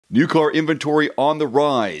New car inventory on the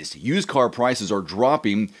rise. Used car prices are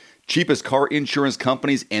dropping. Cheapest car insurance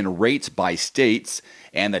companies and rates by states.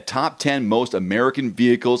 And the top 10 most American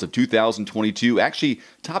vehicles of 2022. Actually,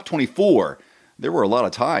 top 24. There were a lot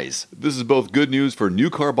of ties. This is both good news for new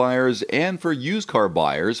car buyers and for used car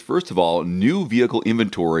buyers. First of all, new vehicle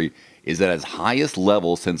inventory is at its highest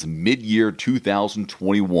level since mid-year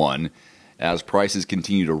 2021. As prices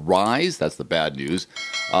continue to rise, that's the bad news,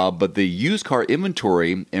 but the used car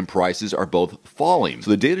inventory and prices are both falling. So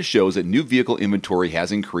the data shows that new vehicle inventory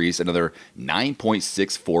has increased another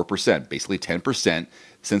 9.64%, basically 10%,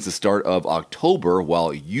 since the start of October,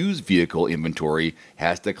 while used vehicle inventory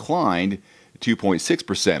has declined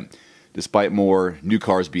 2.6%. Despite more new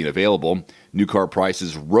cars being available, new car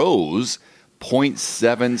prices rose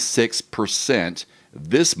 0.76%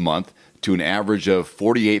 this month to an average of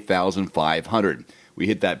 $48,500. We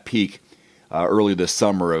hit that peak earlier this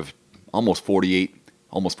summer of almost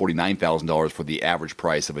 $49,000 for the average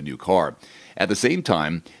price of a new car. At the same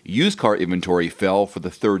time, used car inventory fell for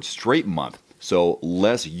the third straight month. So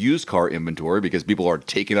less used car inventory because people are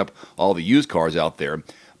taking up all the used cars out there.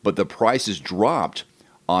 But the prices dropped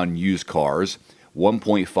on used cars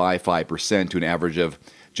 1.55% to an average of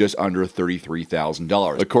just under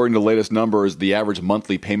 $33,000. According to the latest numbers, the average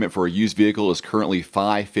monthly payment for a used vehicle is currently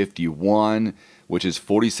 $551, which is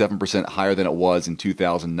 47% higher than it was in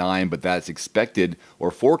 2009, but that's expected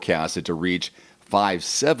or forecasted to reach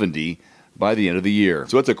 $570 by the end of the year.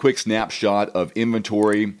 So it's a quick snapshot of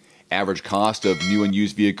inventory, average cost of new and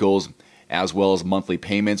used vehicles, as well as monthly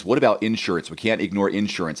payments. What about insurance? We can't ignore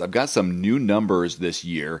insurance. I've got some new numbers this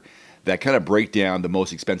year that kind of break down the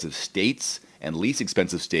most expensive states and least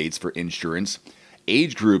expensive states for insurance,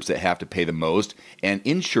 age groups that have to pay the most, and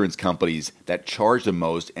insurance companies that charge the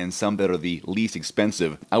most and some that are the least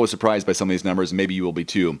expensive. I was surprised by some of these numbers, and maybe you will be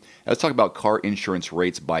too. Let's talk about car insurance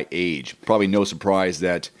rates by age. Probably no surprise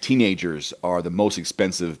that teenagers are the most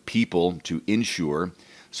expensive people to insure.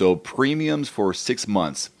 So premiums for 6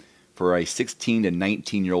 months for a 16 to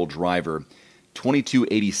 19-year-old driver,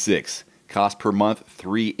 $22.86. Cost per month,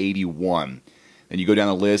 $381. And you go down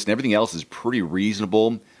the list, and everything else is pretty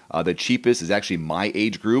reasonable. The cheapest is actually my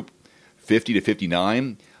age group, 50 to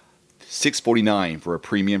 59, $649 for a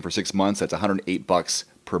premium for 6 months. That's $108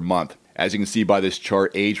 per month. As you can see by this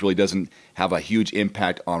chart, age really doesn't have a huge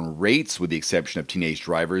impact on rates, with the exception of teenage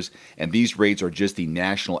drivers. And these rates are just the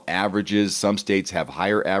national averages. Some states have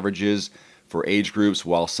higher averages for age groups,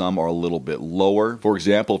 while some are a little bit lower. For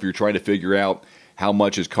example, if you're trying to figure out how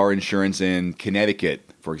much is car insurance in Connecticut,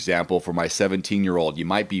 for example, for my 17-year-old, you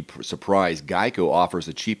might be surprised. Geico offers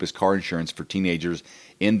the cheapest car insurance for teenagers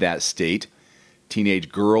in that state.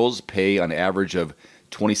 Teenage girls pay on average of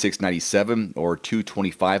 $26.97 or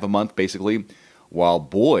 $225 a month, basically, while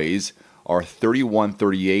boys are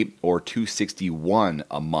 $31.38 or $261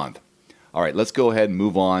 a month. All right, let's go ahead and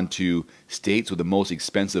move on to states with the most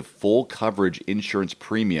expensive full coverage insurance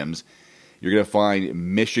premiums. You're going to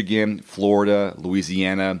find Michigan, Florida,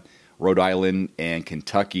 Louisiana, Rhode Island, and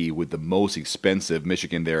Kentucky with the most expensive.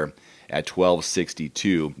 Michigan there at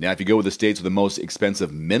 $12.62. Now, if you go with the states with the most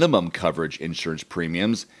expensive minimum coverage insurance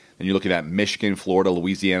premiums, then you're looking at Michigan, Florida,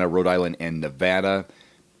 Louisiana, Rhode Island, and Nevada,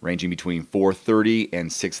 ranging between $430 and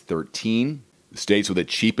 $613. The states with the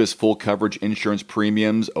cheapest full coverage insurance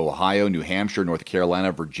premiums: Ohio, New Hampshire, North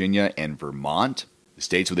Carolina, Virginia, and Vermont. The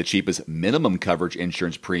states with the cheapest minimum coverage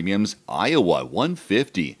insurance premiums: Iowa,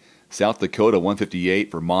 $150, South Dakota, $158,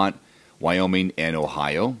 Vermont, Wyoming, and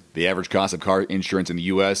Ohio. The average cost of car insurance in the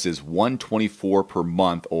U.S. is $124 per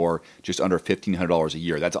month, or just under $1,500 a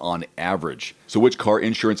year. That's on average. So which car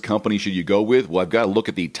insurance company should you go with? Well, I've got to look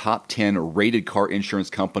at the top 10 rated car insurance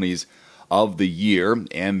companies of the year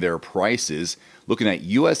and their prices. Looking at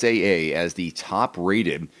USAA as the top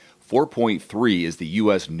rated, 4.3 is the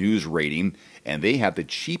U.S. News rating, and they have the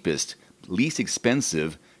cheapest, least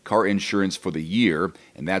expensive car insurance for the year,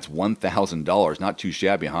 and that's $1,000. Not too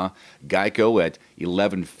shabby, huh? Geico at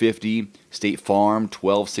 $11.50, State Farm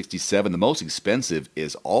 $12.67. The most expensive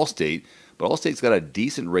is Allstate, but Allstate's got a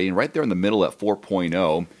decent rating right there in the middle at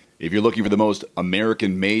 4.0. If you're looking for the most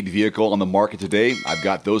American-made vehicle on the market today, I've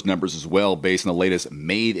got those numbers as well based on the latest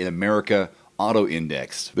Made in America Auto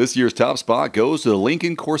Index. This year's top spot goes to the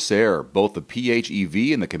Lincoln Corsair, both the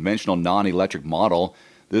PHEV and the conventional non-electric model.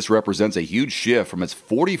 This represents a huge shift from its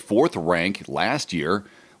 44th rank last year,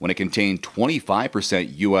 when it contained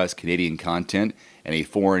 25% U.S. Canadian content and a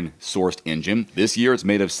foreign-sourced engine. This year, it's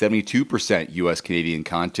made of 72% U.S. Canadian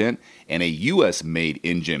content and a U.S.-made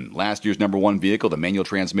engine. Last year's number one vehicle, the manual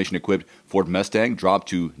transmission-equipped Ford Mustang, dropped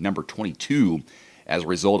to number 22 as a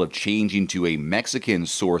result of changing to a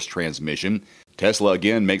Mexican-sourced transmission. Tesla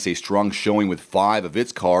again makes a strong showing with 5 of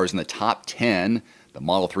its cars in the top 10. The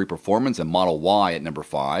Model 3 Performance and Model Y at number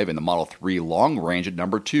 5, and the Model 3 Long Range at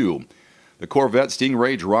number 2. The Corvette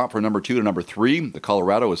Stingray dropped from number 2 to number 3. The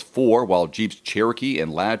Colorado is 4, while Jeep's Cherokee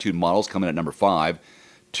and Latitude models come in at number 5.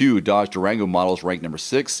 2 Dodge Durango models ranked number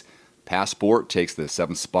 6. Passport takes the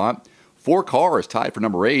 7th spot. 4 cars tied for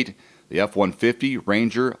number 8. The F-150,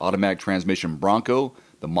 Ranger, automatic transmission Bronco,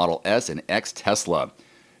 the Model S and X Tesla.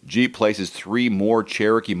 Jeep places 3 more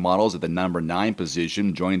Cherokee models at the number 9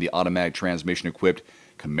 position, joining the automatic transmission-equipped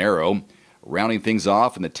Camaro. Rounding things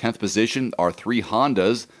off in the 10th position are 3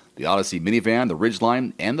 Hondas, the Odyssey minivan, the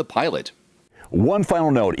Ridgeline, and the Pilot. One final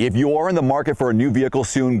note, if you are in the market for a new vehicle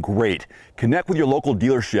soon, great. Connect with your local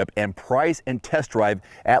dealership and price and test drive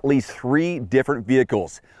at least 3 different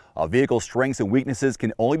vehicles. A vehicle's strengths and weaknesses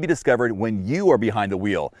can only be discovered when you are behind the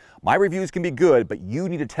wheel. My reviews can be good, but you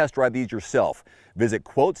need to test drive these yourself. Visit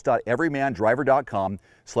quotes.everymandriver.com,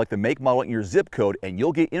 select the make, model, and your zip code, and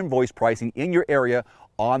you'll get invoice pricing in your area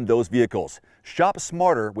on those vehicles. Shop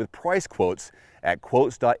smarter with price quotes at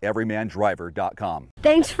quotes.everymandriver.com.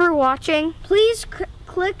 Thanks for watching. Please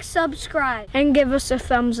click subscribe and give us a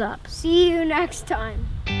thumbs up. See you next time.